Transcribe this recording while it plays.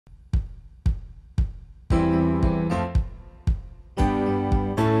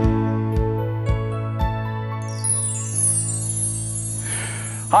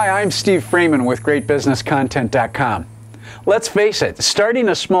Hi, I'm Steve Freeman with GreatBusinessContent.com. Let's face it, starting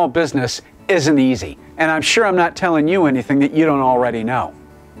a small business isn't easy, and I'm sure I'm not telling you anything that you don't already know.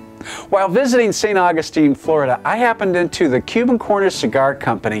 While visiting St. Augustine, Florida, I happened into the Cuban Corner Cigar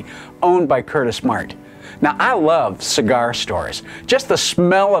Company owned by Curtis Mart. Now, I love cigar stores. Just the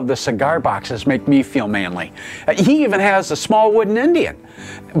smell of the cigar boxes make me feel manly. He even has a small wooden Indian.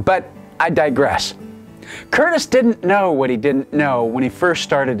 But I digress. Curtis didn't know what he didn't know when he first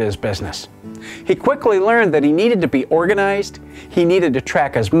started his business. He quickly learned that he needed to be organized, he needed to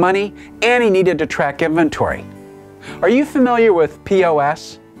track his money, and he needed to track inventory. Are you familiar with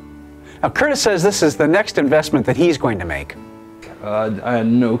POS? Now, Curtis says this is the next investment that he's going to make. I had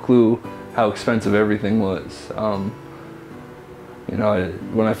no clue how expensive everything was. When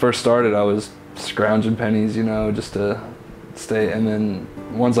I first started, I was scrounging pennies, just to stay. And then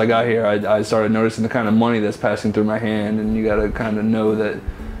once I got here, I started noticing the kind of money that's passing through my hand, and you got to kind of know that,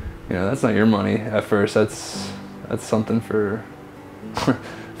 that's not your money at first. That's something for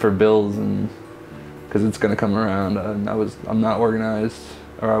for bills, and because it's going to come around. I'm not organized.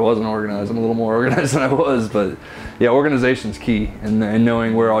 Or I wasn't organized. I'm a little more organized than I was, but yeah, organization's key, and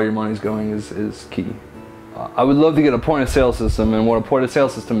knowing where all your money's going is key. I would love to get a point of sale system, and what a point of sale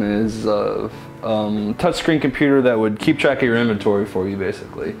system is a touchscreen computer that would keep track of your inventory for you,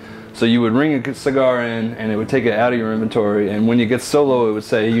 basically. So you would ring a cigar in, and it would take it out of your inventory, and when you get so low, it would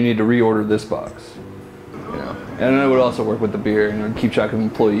say you need to reorder this box. And it would also work with the beer, and it would keep track of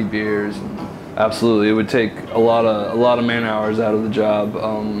employee beers. Absolutely, it would take a lot of man hours out of the job,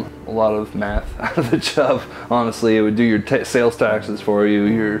 a lot of math out of the job. Honestly, it would do your sales taxes for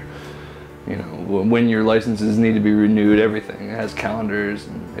you. When your licenses need to be renewed, everything. It has calendars.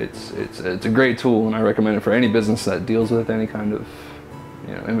 And it's a great tool, and I recommend it for any business that deals with any kind of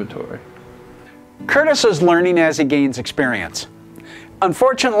inventory. Curtis is learning as he gains experience.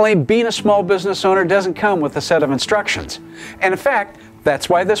 Unfortunately, being a small business owner doesn't come with a set of instructions, and in fact, that's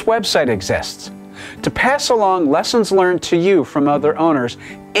why this website exists, to pass along lessons learned to you from other owners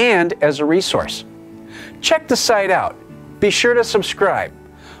and as a resource. Check the site out. Be sure to subscribe.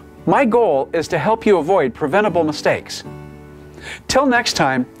 My goal is to help you avoid preventable mistakes. Till next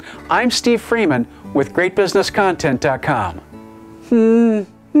time, I'm Steve Freeman with GreatBusinessContent.com.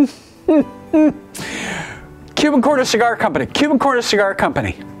 Cuban Corner Cigar Company, Cuban Corner Cigar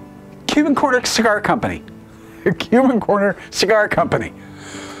Company, Cuban Corner Cigar Company. Cuban Corner Cigar Company.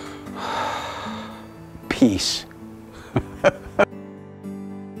 Peace.